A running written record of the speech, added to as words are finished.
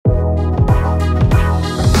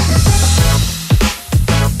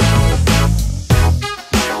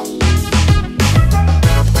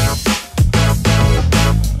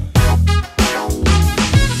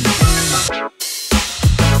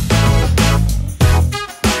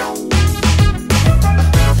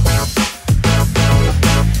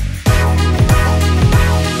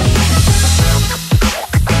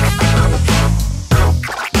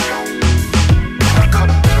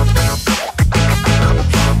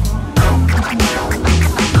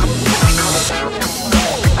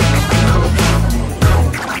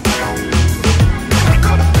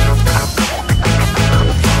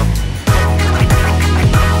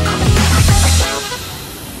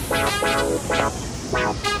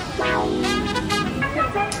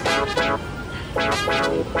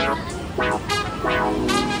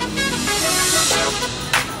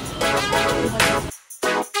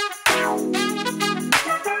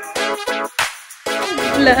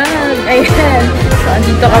vlog. Ayan. So,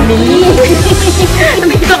 andito kami.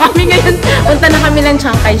 Andito kami ngayon. Punta na kami ng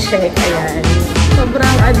Chiang Kai-shek. Ayan.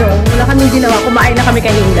 Sobrang wala kami ginawa. Kumain na kami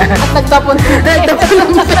kanina. At nagtapon. Nagtapon na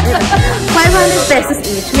kami. 500 pesos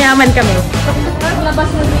each. Mayaman kami. Labas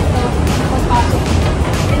mo dito.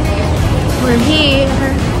 We're here.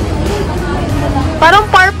 Parang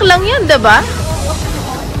park lang yan, diba?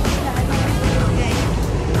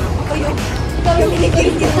 Di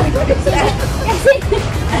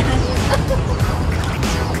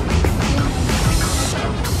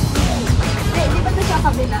ba ito sa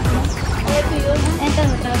kabila? Ito yun. Ito,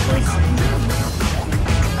 tapos.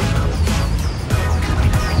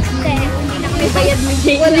 Hindi, hindi na kami bayad mo,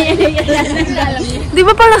 Jane. Di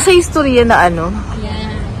ba parang sa istorya na ano?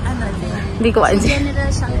 Yan. Ano din? Hindi ko alam. General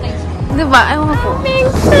Chiang Kai-shek. Di ba? Ewan ko.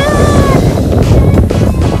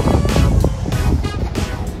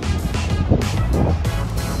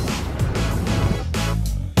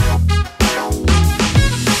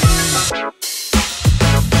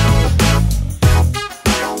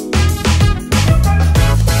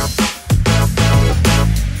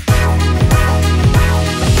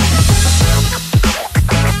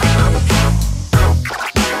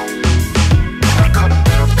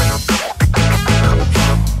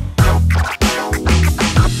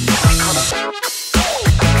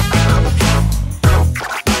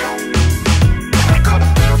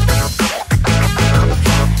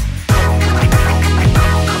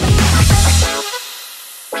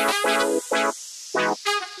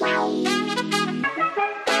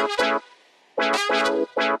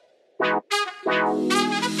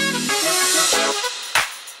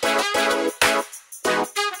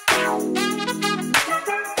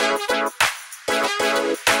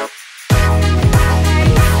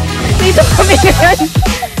 Dito kami ngayon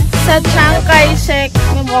sa Chiang Kai-shek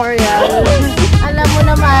Memorial. Alam mo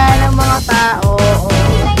naman ang mga tao.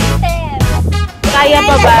 Kaya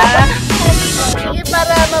pa ba? Sige,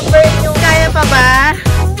 para ma-burn yung kaya pa ba?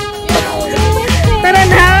 Tara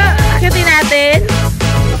na, akitin natin.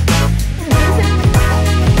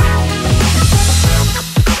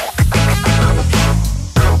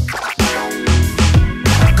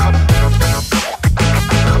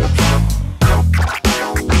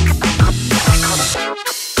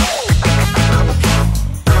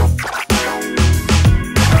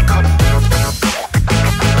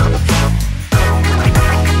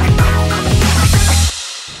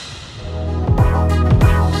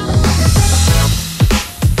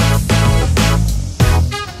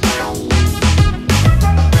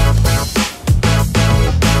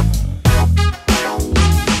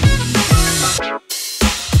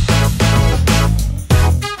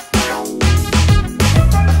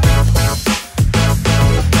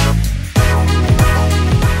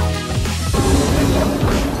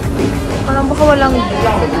 Baka walang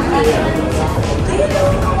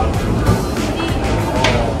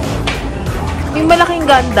may malaking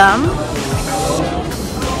Gundam.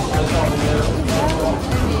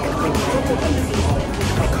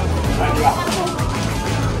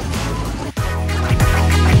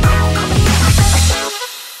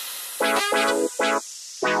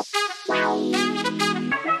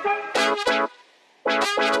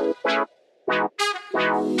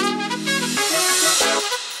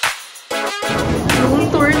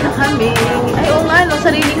 Tour na kami. Ay, oo nga, no,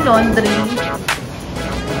 sariling laundry.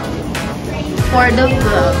 For the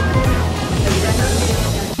vlog.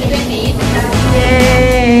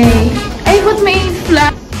 Yay! Ay, ba't may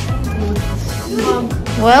flag?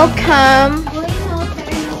 Welcome!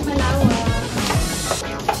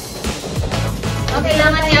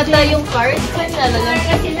 Kailangan yata yung card. Saan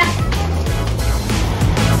lalagay?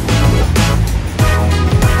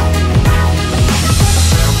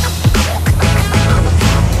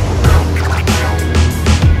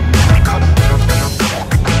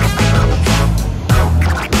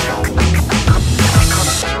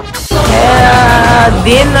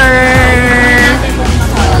 Dinner!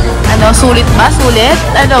 Ano, sulit ba? Sulit?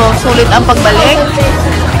 Ano, sulit ang pagbalik?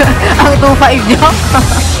 Ang 2.5 nyo?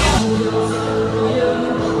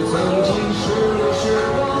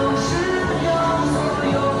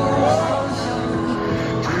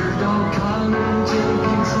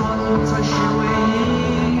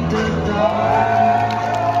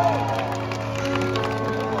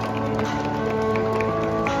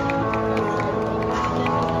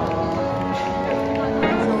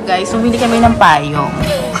 Guys, bumili kami ng payong.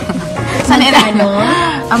 Saan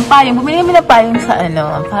ang payong, bumili kami ng payong sa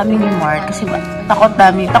Family Mart kasi takot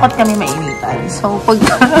kami mainitan. So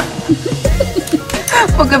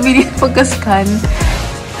pagka-scan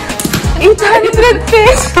 800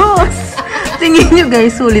 pesos. Tingin nyo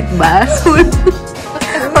guys, sulit ba?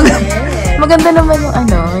 naman yung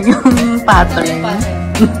ano, yung pattern. Ito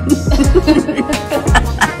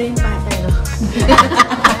yung pattern.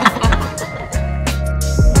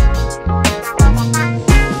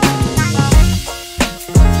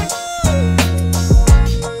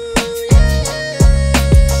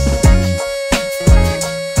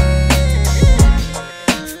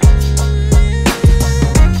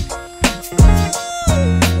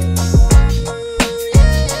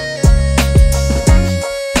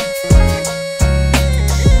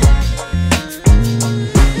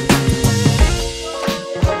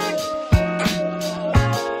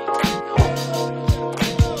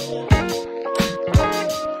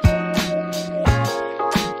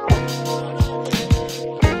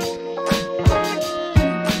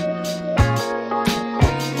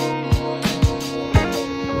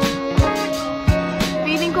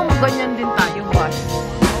 Ganyan din tayo, boss.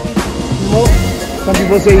 Some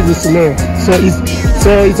people say it's small, so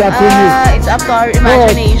it's up to you. It's up to our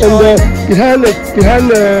imagination. And behind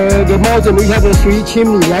the mountain we have a 3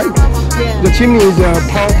 chimney, right? Yeah. The chimney is a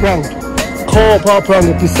power plant, coal power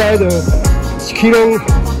plant beside the Kilong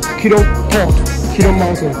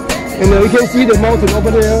mountain. And you can see the mountain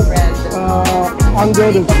over there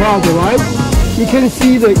under the cloud, right? You can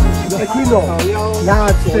see the equinox.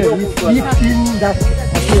 That's it. It's deep in that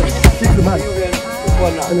 6 months.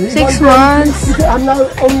 6 months.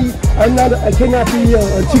 I cannot be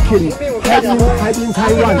a chicken hide in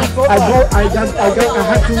Taiwan. I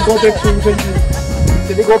have to go back to 20.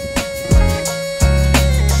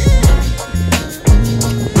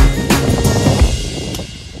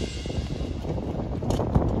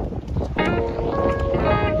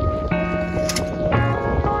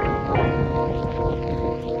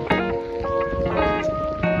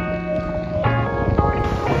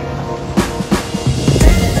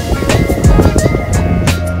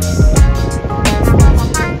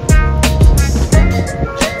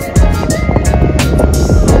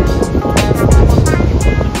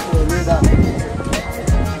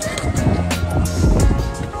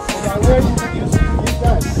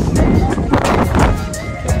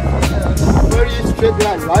 Straight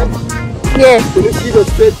line, right? Yes. Can you see the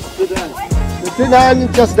straight line? The straight line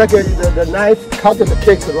just like the knife cut the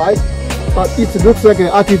cake, right? But it looks like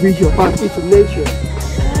artificial, but it's nature.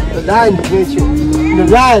 The line is nature. The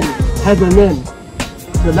line has a name.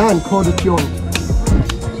 The line called joint.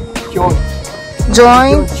 Joint.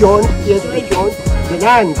 Joint? Joint, yes, the joint. The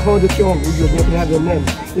line called joint they have a name.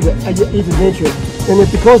 It's nature. And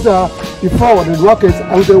because before the rock is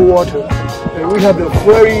underwater, and we have a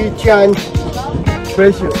very giant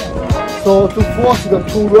pressure. So to force the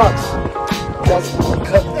 2 rocks, just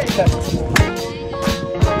cut.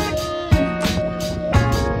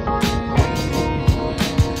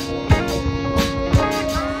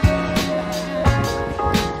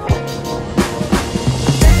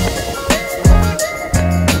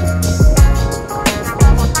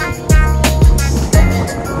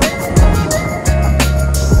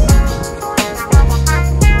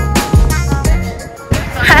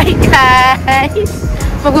 Hi guys!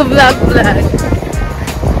 Mag-vlog.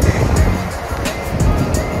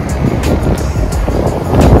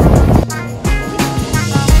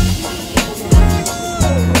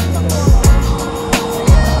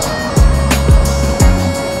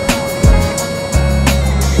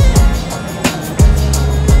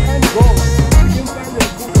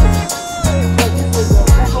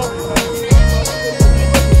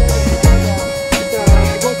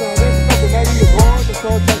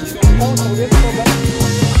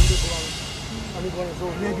 So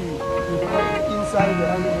maybe inside the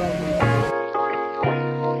underground.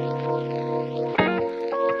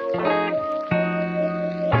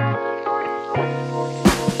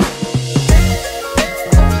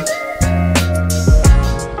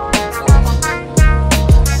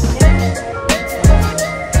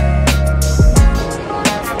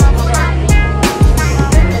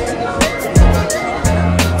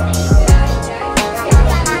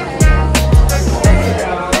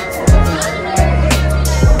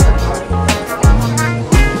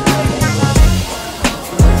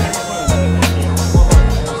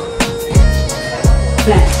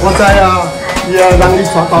我知啊，伊啊，人伊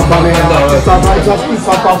刷包包呢，刷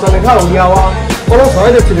包上面较有猫啊。我拢刷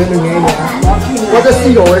迄个1个2个尔，我这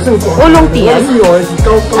4、5个算大。我拢点4、5个是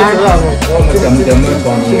9折啊。点点要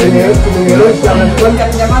传，一个拢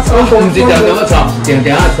上，唔是点点要传，点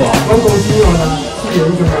点要传。阮公司哦啦，4个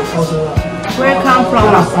已经9折啊。 Where come from?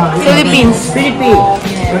 Philippines. Philippines.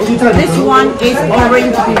 This one is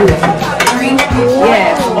orange peel. Orange peel?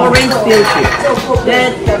 Yes, orange peel.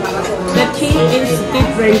 The tea is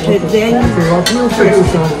different than you can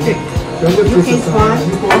try.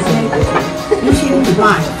 You The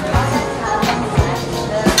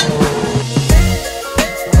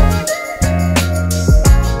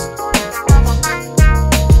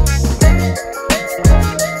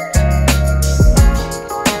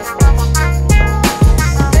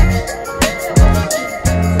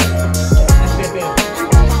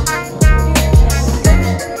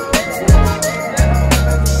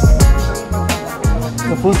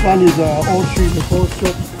first one is all tree, the first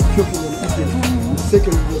shopping and eating. The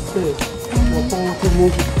second is the stairs, the four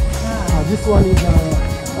moving. This one is,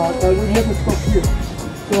 we never stop here.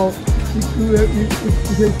 So you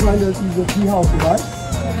can find that is a tea house, right?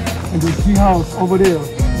 And the tea house over there,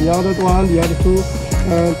 the other one, the other two,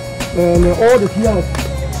 and all the tea house,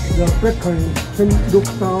 the factory can look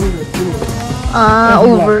down the ceiling.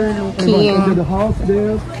 Overlooking. And the house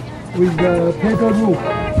there with the paper roof.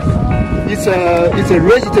 It's a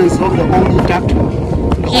residence of the only doctor.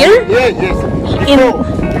 Here? Yeah, yes.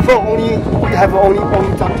 Before only we have only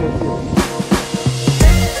doctor here.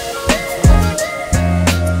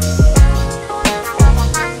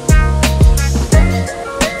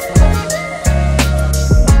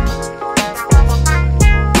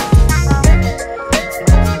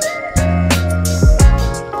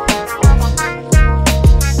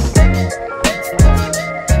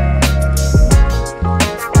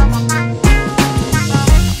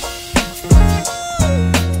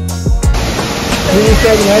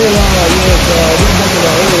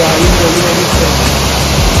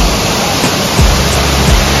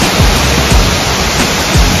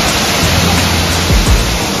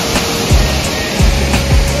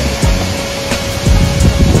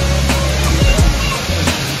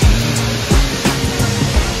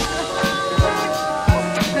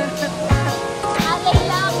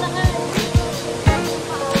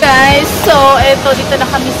 Guys, so eto dito na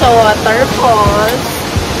kami sa waterfalls.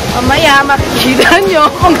 Mamaya makikita nyo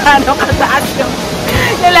kung gaano kataas yung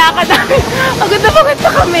nalakad namin. Agad na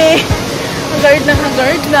kami. Hagard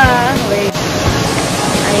na. Wait.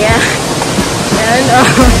 Ayan. Ayan, oh.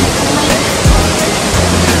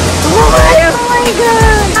 Oh my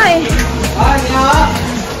God. Hi.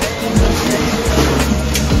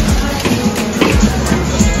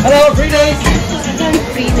 Hello, 3 days.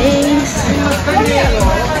 3 days.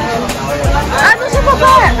 Ano sa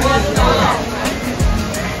baba?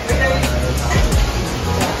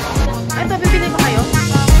 Ito, bibili ba kayo?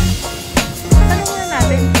 Tanong muna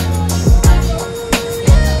natin.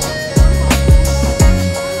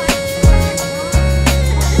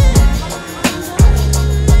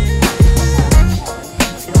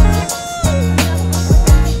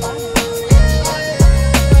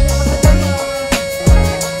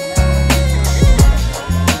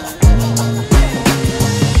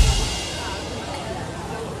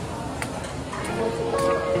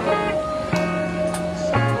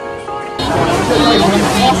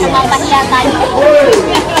 Mapahiya tayo.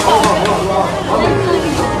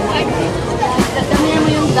 Damihan mo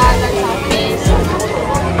yung dagat sa face.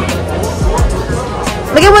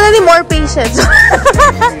 Lagyan mo na ni more patience.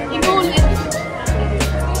 Inulit.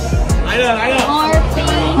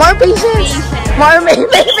 More patience. More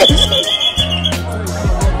patience.